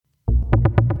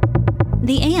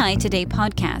The AI Today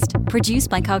podcast, produced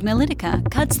by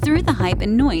Cognilytica, cuts through the hype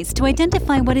and noise to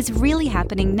identify what is really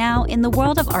happening now in the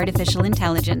world of artificial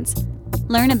intelligence.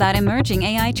 Learn about emerging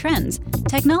AI trends,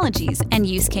 technologies, and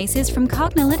use cases from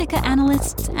Cognilytica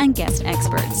analysts and guest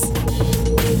experts.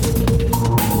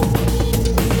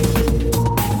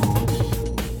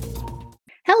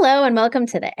 Hello, and welcome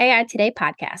to the AI Today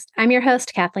podcast. I'm your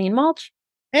host, Kathleen Mulch.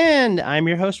 And I'm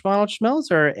your host, Ronald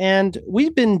Schmelzer. And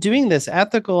we've been doing this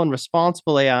ethical and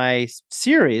responsible AI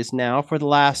series now for the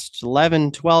last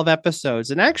 11, 12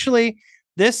 episodes. And actually,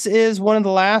 this is one of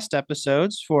the last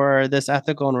episodes for this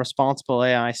ethical and responsible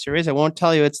AI series. I won't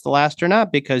tell you it's the last or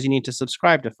not because you need to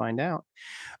subscribe to find out.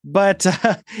 But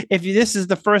if this is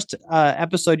the first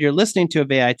episode you're listening to of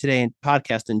AI Today and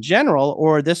podcast in general,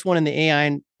 or this one in the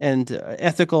AI and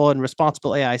ethical and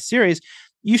responsible AI series,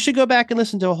 you should go back and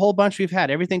listen to a whole bunch we've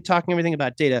had, talking everything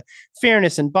about data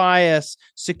fairness and bias,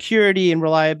 security and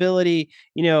reliability,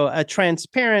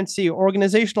 transparency,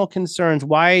 organizational concerns,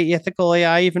 why ethical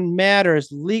AI even matters,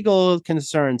 legal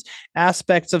concerns,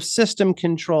 aspects of system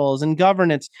controls and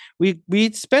governance. We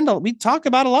talk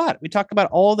about a lot. We talk about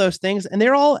all those things, and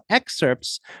they're all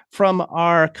excerpts from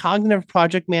our cognitive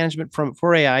project management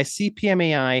for AI, CPM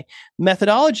AI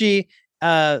methodology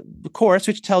course,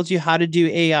 which tells you how to do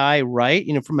AI right,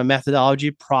 from a methodology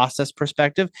process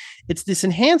perspective. It's this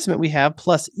enhancement we have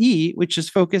plus E, which is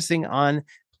focusing on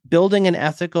building an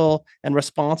ethical and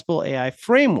responsible AI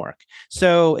framework.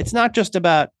 So it's not just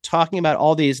about talking about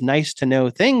all these nice to know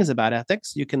things about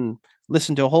ethics. You can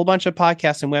listen to a whole bunch of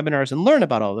podcasts and webinars and learn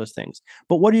about all those things.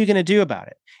 But what are you going to do about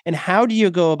it? And how do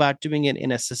you go about doing it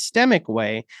in a systemic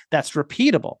way that's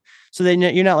repeatable? So then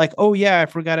you're not like, oh yeah, I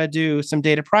forgot to do some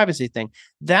data privacy thing.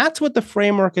 That's what the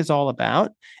framework is all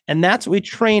about. And that's what we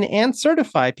train and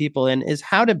certify people in, is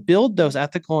how to build those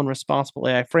ethical and responsible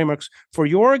AI frameworks for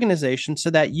your organization so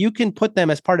that you can put them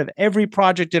as part of every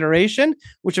project iteration,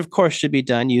 which of course should be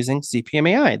done using CPM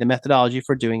AI, the methodology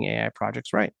for doing AI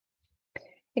projects right.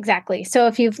 Exactly. So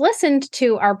if you've listened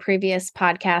to our previous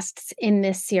podcasts in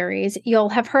this series, you'll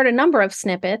have heard a number of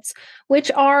snippets,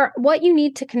 which are what you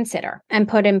need to consider and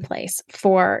put in place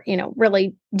for,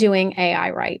 really doing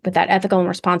AI right with that ethical and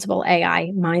responsible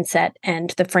AI mindset and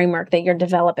the framework that you're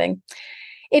developing.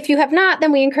 If you have not,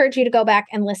 then we encourage you to go back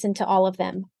and listen to all of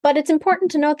them. But it's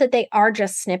important to note that they are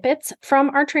just snippets from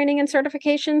our training and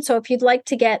certification. So if you'd like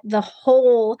to get the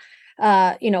whole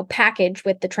package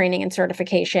with the training and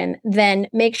certification, then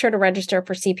make sure to register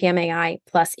for CPM AI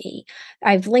plus E.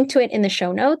 I've linked to it in the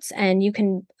show notes, and you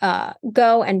can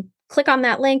go and click on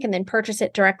that link and then purchase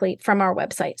it directly from our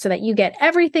website so that you get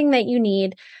everything that you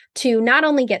need to not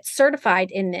only get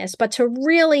certified in this, but to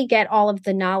really get all of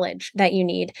the knowledge that you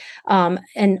need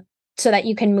and so that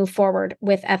you can move forward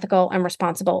with ethical and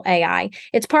responsible AI.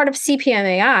 It's part of CPM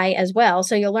AI as well.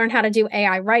 So you'll learn how to do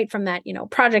AI right from that,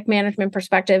 project management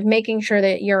perspective, making sure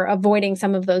that you're avoiding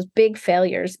some of those big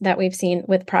failures that we've seen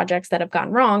with projects that have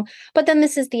gone wrong. But then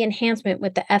this is the enhancement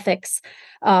with the ethics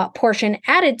portion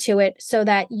added to it so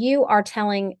that you are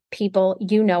telling people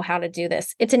you know how to do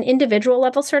this. It's an individual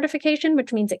level certification,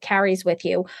 which means it carries with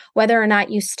you, whether or not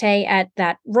you stay at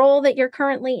that role that you're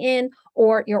currently in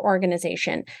or your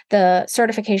organization. The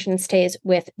certification stays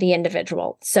with the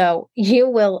individual. So you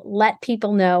will let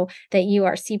people know that you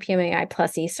are CPM AI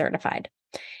plus E certified.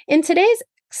 In today's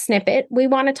snippet, we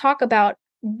want to talk about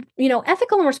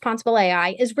ethical and responsible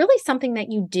AI is really something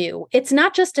that you do. It's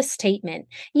not just a statement.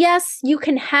 Yes, you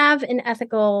can have an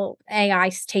ethical AI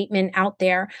statement out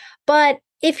there, but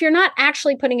if you're not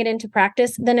actually putting it into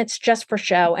practice, then it's just for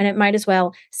show, and it might as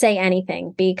well say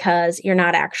anything because you're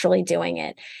not actually doing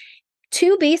it.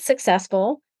 To be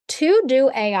successful, to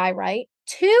do AI right,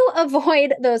 to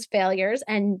avoid those failures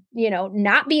and,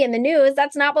 not be in the news.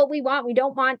 That's not what we want. We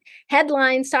don't want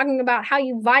headlines talking about how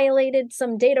you violated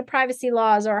some data privacy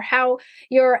laws or how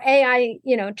your AI,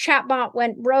 chatbot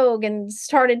went rogue and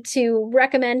started to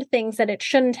recommend things that it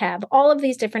shouldn't have. All of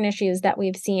these different issues that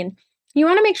we've seen. You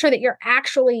want to make sure that you're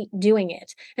actually doing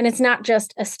it and it's not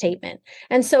just a statement.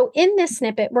 And so in this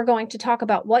snippet, we're going to talk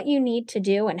about what you need to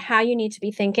do and how you need to be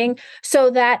thinking so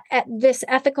that at this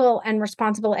ethical and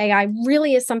responsible AI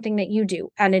really is something that you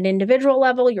do at an individual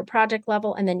level, your project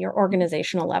level, and then your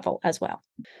organizational level as well.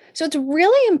 So it's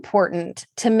really important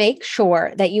to make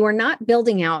sure that you are not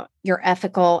building out your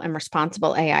ethical and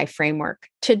responsible AI framework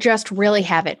to just really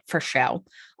have it for show.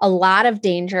 A lot of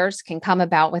dangers can come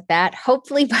about with that.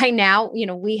 Hopefully by now,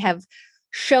 we have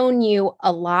shown you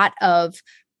a lot of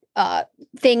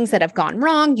things that have gone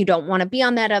wrong. You don't want to be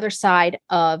on that other side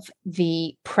of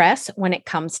the press when it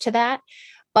comes to that.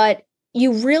 But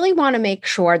you really want to make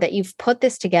sure that you've put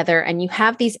this together and you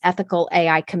have these ethical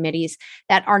AI committees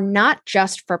that are not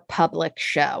just for public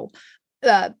show.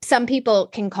 Some people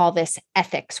can call this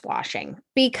ethics washing,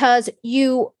 because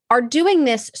you are doing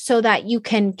this so that you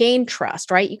can gain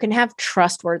trust, right? You can have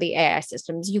trustworthy AI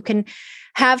systems. You can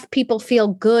have people feel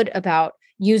good about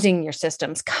using your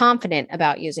systems, confident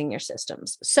about using your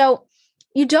systems. So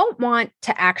you don't want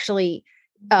to actually,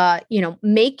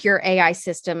 make your AI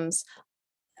systems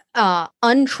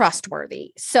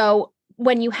untrustworthy. So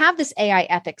when you have this AI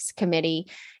ethics committee,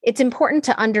 it's important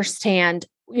to understand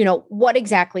what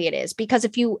exactly it is, because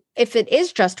if it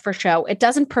is just for show, it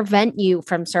doesn't prevent you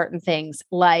from certain things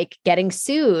like getting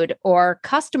sued or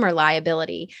customer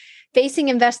liability, facing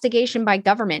investigation by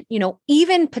government,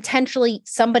 even potentially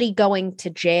somebody going to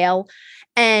jail.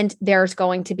 And there's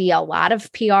going to be a lot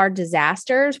of PR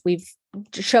disasters. We've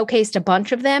showcased a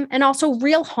bunch of them, and also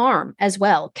real harm as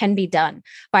well can be done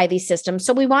by these systems.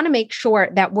 So we want to make sure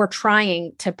that we're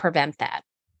trying to prevent that.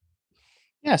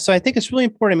 Yeah, so I think it's really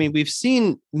important. I mean, we've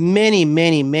seen many,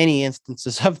 many, many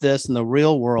instances of this in the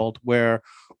real world where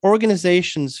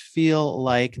organizations feel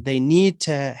like they need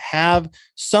to have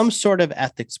some sort of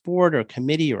ethics board or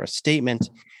committee or a statement.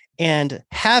 And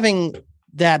having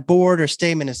that board or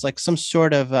statement is like some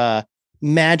sort of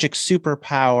magic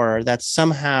superpower that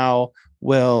somehow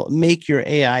will make your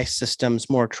AI systems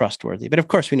more trustworthy. But of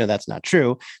course, we know that's not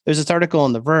true. There's this article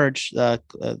in The Verge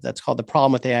that's called The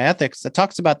Problem with AI Ethics that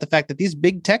talks about the fact that these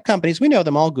big tech companies, we know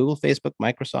them all, Google, Facebook,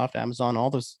 Microsoft, Amazon, all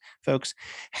those folks,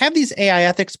 have these AI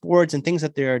ethics boards and things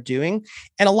that they're doing.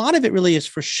 And a lot of it really is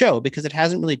for show because it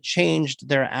hasn't really changed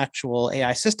their actual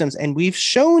AI systems. And we've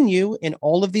shown you in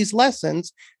all of these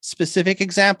lessons specific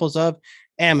examples of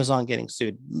Amazon getting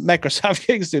sued, Microsoft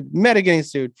getting sued, Meta getting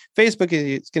sued, Facebook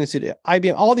is getting sued,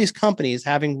 IBM, all these companies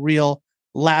having real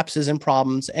lapses and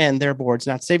problems and their boards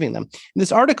not saving them. And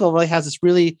this article really has this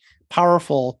really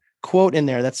powerful quote in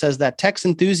there that says that tech's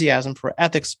enthusiasm for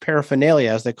ethics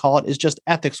paraphernalia, as they call it, is just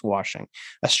ethics washing,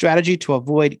 a strategy to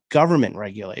avoid government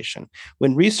regulation.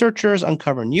 When researchers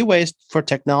uncover new ways for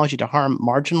technology to harm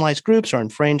marginalized groups or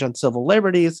infringe on civil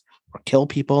liberties, or kill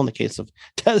people in the case of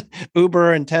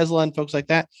Uber and Tesla and folks like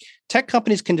that, tech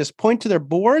companies can just point to their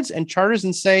boards and charters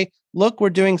and say, look, we're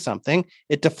doing something.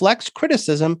 It deflects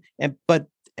criticism, but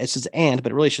it says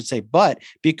but it really should say but,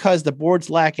 because the boards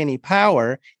lack any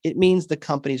power, it means the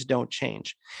companies don't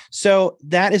change. So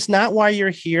that is not why you're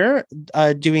here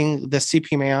doing the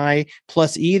CPMAI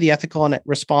plus E, the ethical and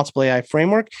responsible AI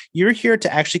framework. You're here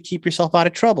to actually keep yourself out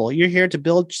of trouble. You're here to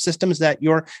build systems that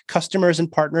your customers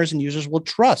and partners and users will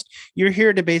trust. You're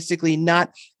here to basically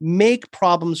not make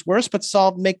problems worse, but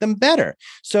make them better.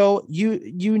 So you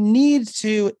need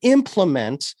to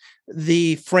implement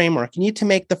the framework. You need to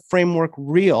make the framework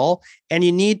real, and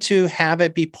you need to have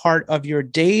it be part of your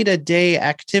day-to-day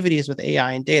activities with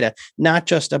AI and data, not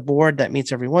just a board that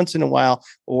meets every once in a while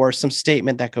or some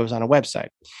statement that goes on a website.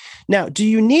 Now, do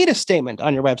you need a statement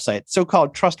on your website,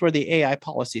 so-called trustworthy AI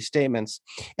policy statements?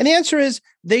 And the answer is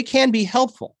they can be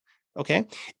helpful. Okay.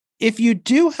 If you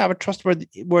do have a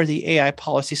trustworthy AI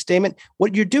policy statement,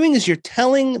 what you're doing is you're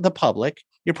telling the public,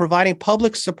 you're providing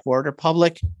public support or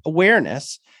public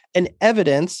awareness and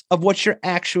evidence of what you're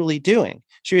actually doing.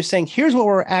 So you're saying, here's what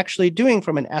we're actually doing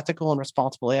from an ethical and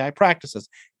responsible AI practices,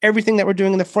 everything that we're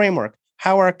doing in the framework,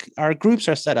 how our groups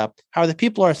are set up, how the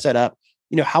people are set up,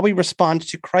 how we respond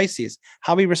to crises,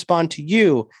 how we respond to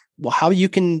you, how you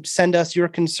can send us your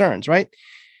concerns, right?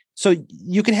 So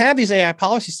you can have these AI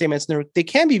policy statements, and they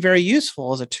can be very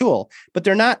useful as a tool, but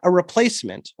they're not a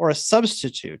replacement or a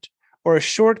substitute or a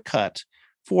shortcut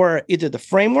for either the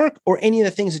framework or any of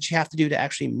the things that you have to do to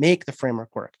actually make the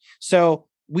framework work. So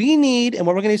we need, and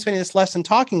what we're going to be spending this lesson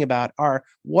talking about are,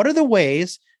 what are the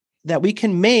ways that we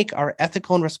can make our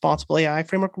ethical and responsible AI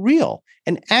framework real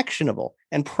and actionable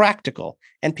and practical,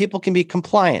 and people can be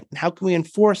compliant, and how can we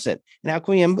enforce it, and how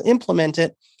can we implement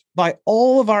it by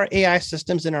all of our AI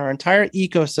systems in our entire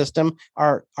ecosystem,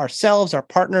 ourselves, our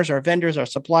partners, our vendors, our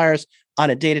suppliers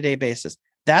on a day-to-day basis.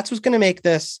 That's what's going to make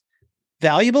this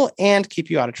valuable and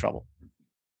keep you out of trouble.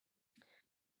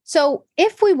 So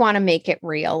if we want to make it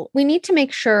real, we need to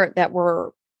make sure that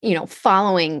we're,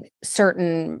 following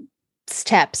certain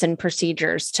steps and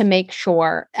procedures to make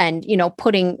sure, and,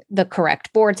 putting the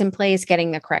correct boards in place,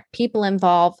 getting the correct people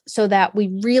involved so that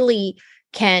we really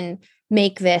can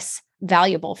make this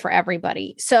valuable for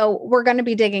everybody. So we're going to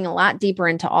be digging a lot deeper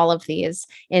into all of these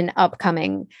in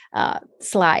upcoming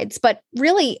slides. But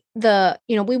really,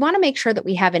 we want to make sure that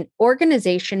we have an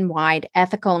organization-wide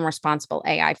ethical and responsible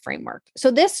AI framework. So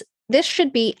this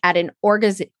should be at an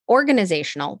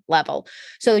organizational level.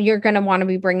 So you're going to want to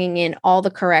be bringing in all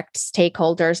the correct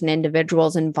stakeholders and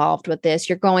individuals involved with this.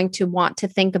 You're going to want to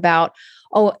think about,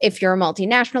 oh, if you're a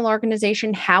multinational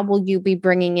organization, how will you be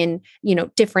bringing in,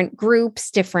 different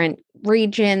groups, different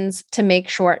regions to make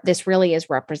sure this really is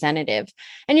representative?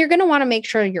 And you're going to want to make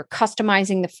sure you're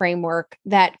customizing the framework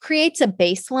that creates a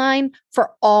baseline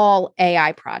for all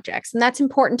AI projects. And that's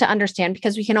important to understand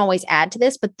because we can always add to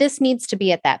this, but this needs to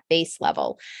be at that base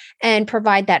level and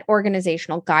provide that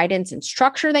organizational guidance and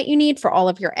structure that you need for all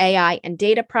of your AI and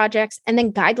data projects, and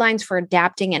then guidelines for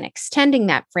adapting and extending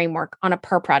that framework on a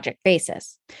per project basis.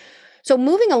 So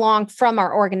moving along from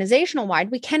our organizational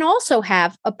wide, we can also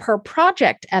have a per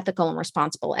project ethical and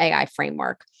responsible AI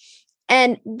framework.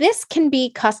 And this can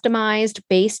be customized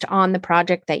based on the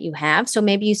project that you have. So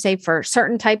maybe you say for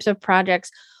certain types of projects,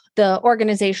 the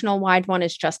organizational wide one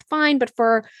is just fine, but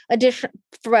for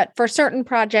certain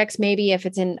projects, maybe if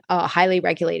it's in a highly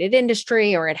regulated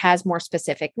industry or it has more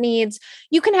specific needs,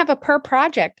 you can have a per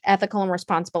project ethical and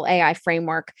responsible AI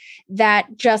framework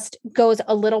that just goes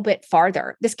a little bit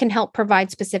farther. This can help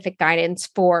provide specific guidance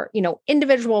for,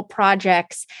 individual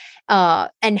projects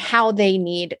and how they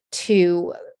need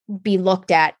to be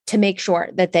looked at to make sure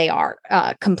that they are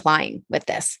complying with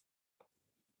this.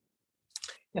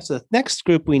 Yeah, so the next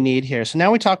group we need here. So now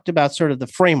we talked about sort of the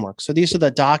framework. So these are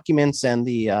the documents and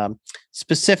the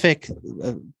specific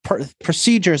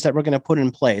procedures that we're going to put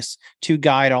in place to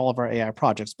guide all of our AI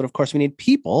projects. But of course, we need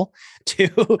people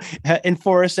to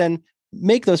enforce and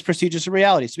make those procedures a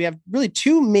reality. So we have really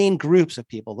two main groups of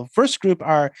people. The first group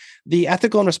are the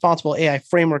Ethical and Responsible AI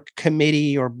Framework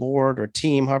Committee or board or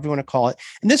team, however you want to call it.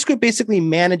 And this group basically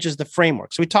manages the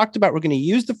framework. So we talked about we're going to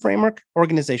use the framework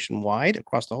organization-wide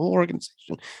across the whole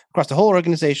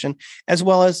organization, as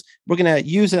well as we're going to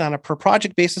use it on a per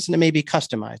project basis, and it may be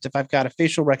customized. If I've got a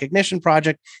facial recognition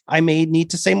project, I may need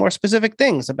to say more specific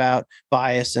things about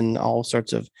bias and all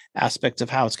sorts of aspects of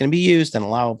how it's going to be used and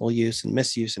allowable use and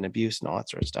misuse and abuse and all that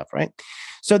sort of stuff, right?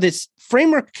 So this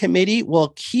framework committee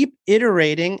will keep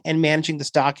iterating and managing this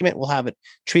document. We'll have it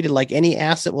treated like any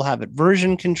asset. We'll have it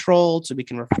version controlled so we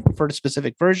can refer to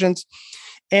specific versions.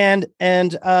 And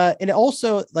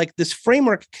also, like, this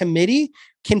framework committee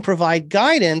can provide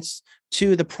guidance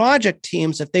to the project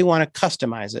teams if they want to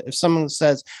customize it. If someone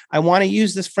says, I want to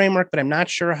use this framework, but I'm not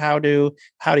sure how to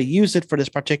use it for this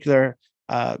particular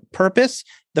purpose,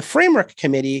 the framework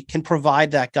committee can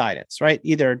provide that guidance, right?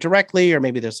 Either directly or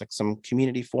maybe there's like some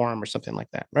community forum or something like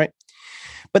that, right?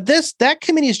 But that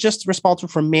committee is just responsible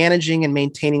for managing and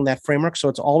maintaining that framework, so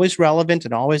it's always relevant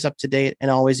and always up to date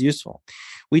and always useful.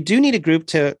 We do need a group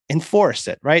to enforce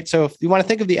it, right? So if you want to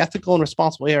think of the Ethical and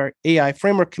Responsible AI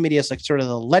Framework Committee as like sort of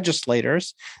the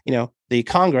legislators, the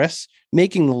Congress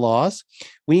making the laws,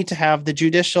 we need to have the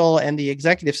judicial and the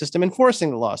executive system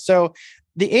enforcing the laws. So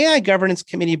the AI Governance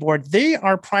Committee Board, they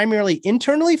are primarily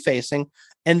internally facing,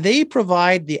 and they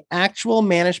provide the actual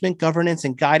management, governance,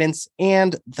 and guidance,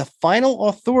 and the final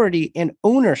authority and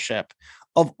ownership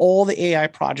of all the AI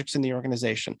projects in the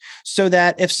organization, so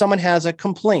that if someone has a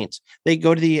complaint, they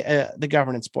go to the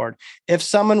governance board. If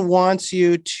someone wants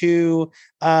you to,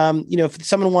 if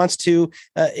someone wants to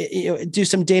do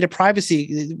some data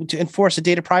privacy, to enforce a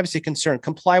data privacy concern,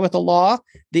 comply with the law,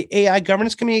 the AI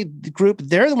governance committee group,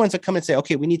 they're the ones that come and say,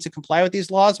 okay, we need to comply with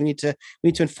these laws. We need to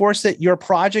enforce it. Your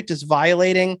project is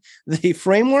violating the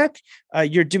framework.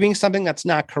 You're doing something that's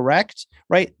not correct,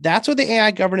 right? That's what the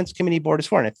AI governance committee board is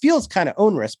for. And it feels kind of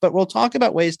onerous, but we'll talk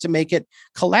about ways to make it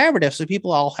collaborative so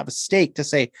people all have a stake to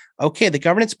say, okay, the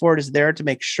governance board is there to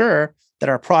make sure that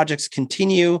our projects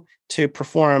continue to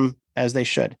perform as they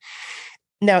should.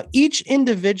 Now, each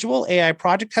individual AI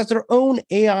project has their own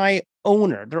AI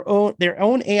owner, their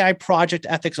own AI project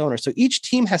ethics owner. So each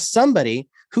team has somebody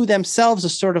who themselves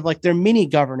is sort of like their mini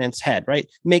governance head, right?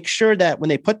 Make sure that when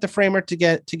they put the framework to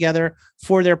get together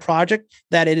for their project,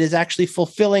 that it is actually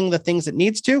fulfilling the things it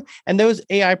needs to. And those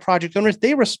AI project owners,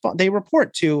 they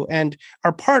report to and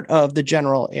are part of the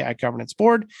general AI governance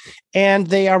board. And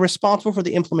they are responsible for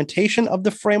the implementation of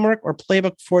the framework or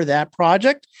playbook for that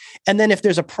project. And then if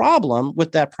there's a problem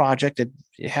with that project, it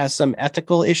has some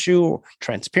ethical issue,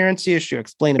 transparency issue,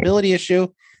 explainability issue,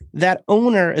 that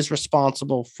owner is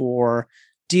responsible for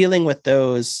dealing with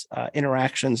those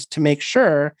interactions to make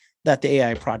sure that the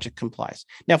AI project complies.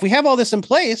 Now, if we have all this in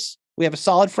place, we have a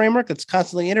solid framework that's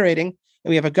constantly iterating, and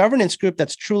we have a governance group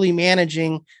that's truly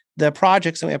managing the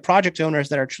projects, and we have project owners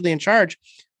that are truly in charge,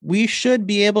 we should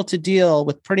be able to deal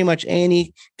with pretty much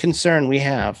any concern we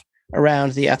have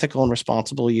around the ethical and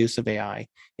responsible use of AI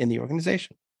in the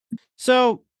organization.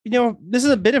 So this is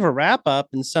a bit of a wrap up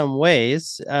in some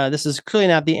ways. This is clearly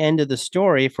not the end of the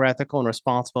story for ethical and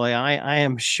responsible AI. I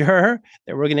am sure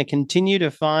that we're going to continue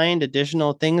to find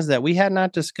additional things that we had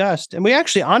not discussed. And we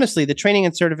actually, honestly, the training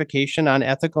and certification on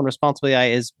ethical and responsible AI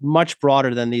is much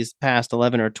broader than these past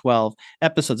 11 or 12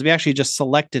 episodes. We actually just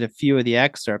selected a few of the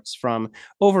excerpts from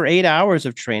over 8 hours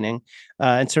of training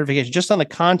and certification just on the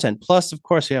content. Plus, of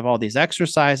course, we have all these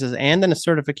exercises and then a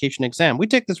certification exam. We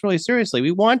take this really seriously.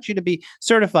 We want you to be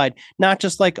certified, not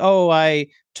just like, oh, I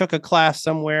took a class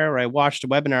somewhere or I watched a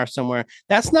webinar somewhere.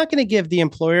 That's not going to give the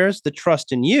employers the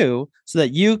trust in you so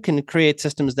that you can create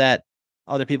systems that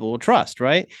other people will trust,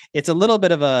 right? It's a little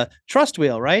bit of a trust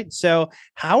wheel, right? So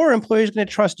how are employers going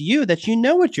to trust you that you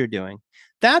know what you're doing?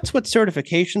 That's what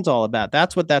certification's all about.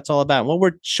 That's what that's all about. What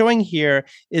we're showing here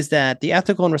is that the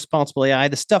ethical and responsible AI,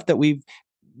 the stuff that we've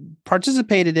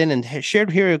participated in and shared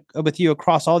here with you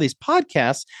across all these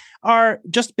podcasts, are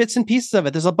just bits and pieces of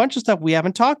it. There's a bunch of stuff we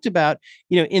haven't talked about,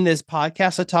 in this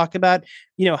podcast. I talk about,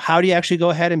 how do you actually go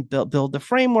ahead and build the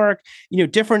framework,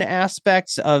 different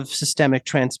aspects of systemic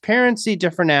transparency,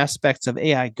 different aspects of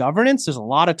AI governance. There's a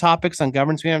lot of topics on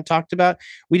governance we haven't talked about.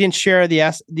 We didn't share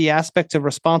the aspects of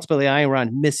responsible AI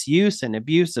around misuse and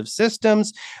abuse of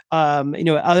systems,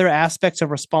 other aspects of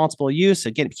responsible use,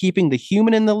 again, keeping the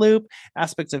human in the loop,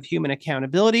 aspects of human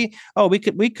accountability. Oh, we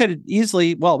could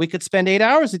easily, we could spend 8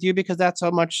 hours with you because that's how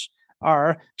much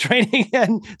our training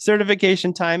and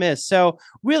certification time is. So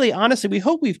really, honestly, we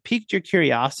hope we've piqued your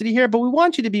curiosity here, but we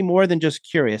want you to be more than just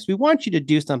curious. We want you to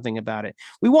do something about it.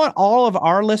 We want all of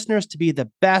our listeners to be the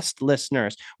best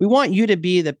listeners. We want you to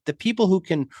be the people who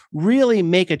can really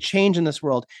make a change in this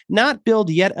world, not build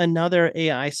yet another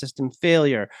AI system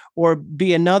failure or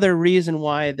be another reason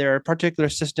why their particular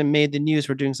system made the news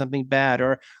for doing something bad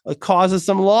or causes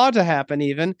some law to happen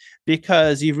even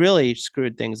because you really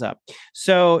screwed things up.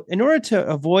 So in order to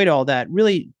avoid all that,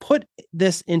 really put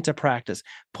this into practice.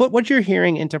 Put what you're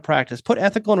hearing into practice. Put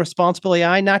ethical and responsible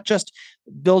AI, not just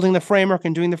building the framework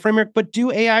and doing the framework, but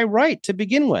do AI right to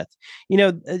begin with.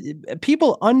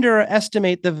 People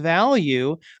underestimate the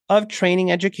value of training,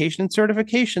 education, and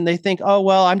certification. They think, oh,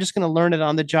 well, I'm just going to learn it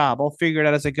on the job. I'll figure it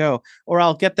out as I go, or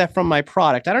I'll get that from my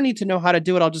product. I don't need to know how to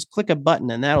do it. I'll just click a button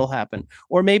and that'll happen.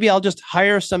 Or maybe I'll just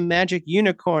hire some magic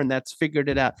unicorn that's figured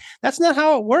it out. That's not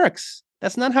how it works.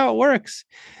 That's not how it works.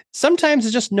 Sometimes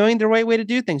it's just knowing the right way to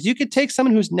do things. You could take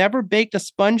someone who's never baked a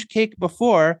sponge cake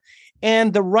before,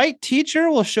 and the right teacher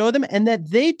will show them, and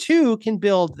that they too can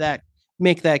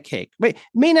make that cake. It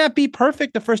may not be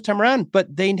perfect the first time around,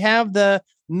 but they have the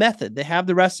method, they have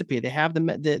the recipe, they have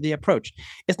the approach.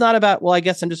 It's not about, well, I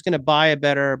guess I'm just going to buy a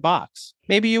better box.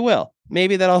 Maybe you will.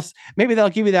 Maybe that'll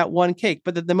give you that one cake.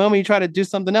 But the moment you try to do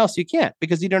something else, you can't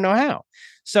because you don't know how.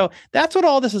 So that's what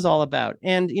all this is all about.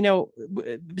 And,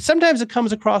 sometimes it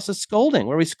comes across as scolding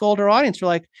where we scold our audience. We're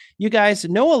like, you guys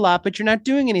know a lot, but you're not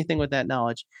doing anything with that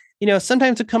knowledge.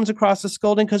 Sometimes it comes across as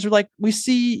scolding because we're like, we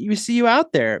see you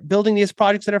out there building these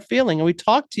projects that are failing, and we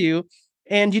talk to you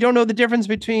and you don't know the difference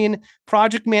between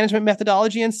project management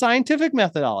methodology and scientific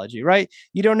methodology, right?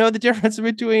 You don't know the difference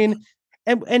between,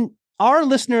 and our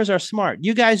listeners are smart.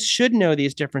 You guys should know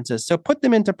these differences. So put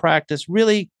them into practice,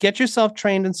 really get yourself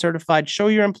trained and certified, show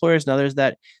your employers and others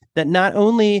that not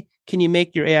only can you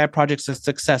make your AI projects a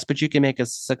success, but you can make a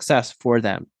success for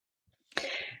them.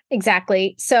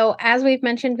 Exactly. So as we've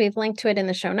mentioned, we've linked to it in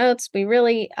the show notes. We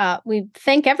really, we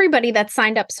thank everybody that's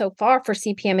signed up so far for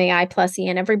CPM AI Plus E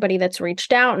and everybody that's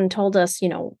reached out and told us,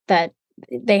 that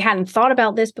they hadn't thought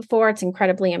about this before. It's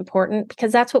incredibly important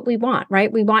because that's what we want,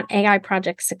 right? We want AI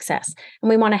project success, and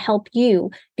we want to help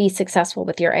you be successful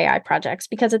with your AI projects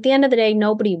because at the end of the day,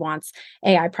 nobody wants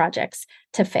AI projects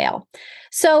to fail.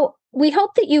 So we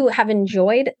hope that you have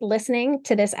enjoyed listening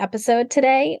to this episode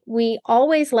today. We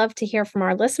always love to hear from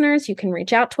our listeners. You can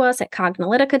reach out to us at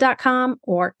cognilytica.com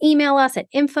or email us at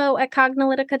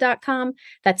info@cognilytica.com.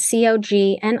 That's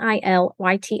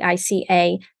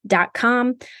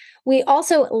COGNILYTICA.com. We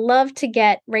also love to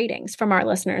get ratings from our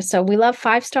listeners. So we love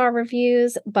 5-star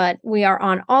reviews, but we are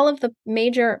on all of the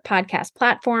major podcast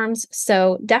platforms.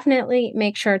 So definitely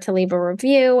make sure to leave a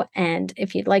review. And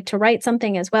if you'd like to write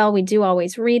something as well, we do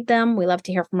always read them. We love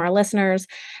to hear from our listeners,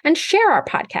 and share our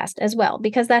podcast as well,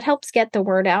 because that helps get the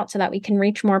word out so that we can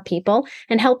reach more people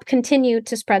and help continue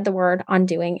to spread the word on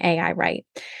doing AI right.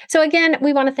 So again,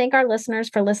 we want to thank our listeners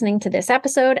for listening to this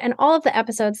episode and all of the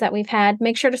episodes that we've had.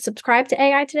 Make sure to subscribe to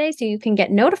AI Today so you can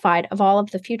get notified of all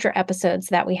of the future episodes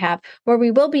that we have, where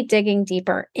we will be digging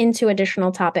deeper into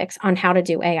additional topics on how to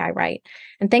do AI right.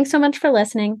 And thanks so much for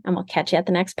listening, and we'll catch you at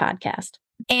the next podcast.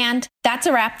 And that's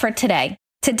a wrap for today.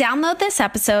 To download this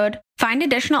episode, find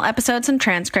additional episodes and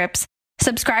transcripts,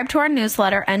 subscribe to our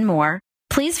newsletter, and more,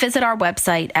 please visit our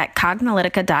website at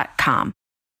cognilytica.com.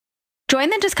 Join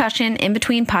the discussion in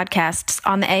between podcasts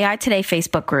on the AI Today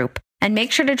Facebook group, and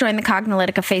make sure to join the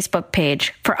Cognilytica Facebook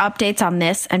page for updates on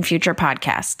this and future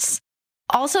podcasts.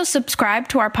 Also, subscribe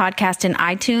to our podcast in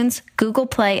iTunes, Google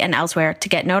Play, and elsewhere to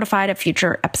get notified of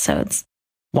future episodes.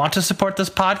 Want to support this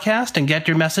podcast and get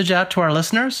your message out to our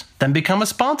listeners? Then become a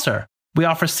sponsor. We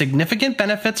offer significant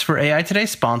benefits for AI Today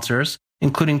sponsors,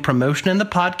 including promotion in the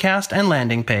podcast and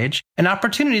landing page, and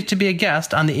opportunities to be a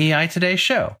guest on the AI Today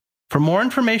show. For more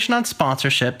information on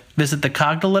sponsorship, visit the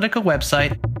Cognilytica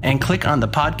website and click on the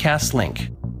podcast link.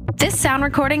 This sound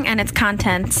recording and its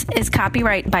contents is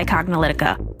copyright by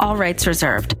Cognilytica, all rights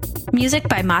reserved. Music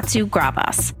by Matsu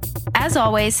Gravas. As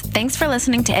always, thanks for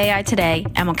listening to AI Today,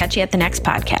 and we'll catch you at the next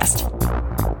podcast.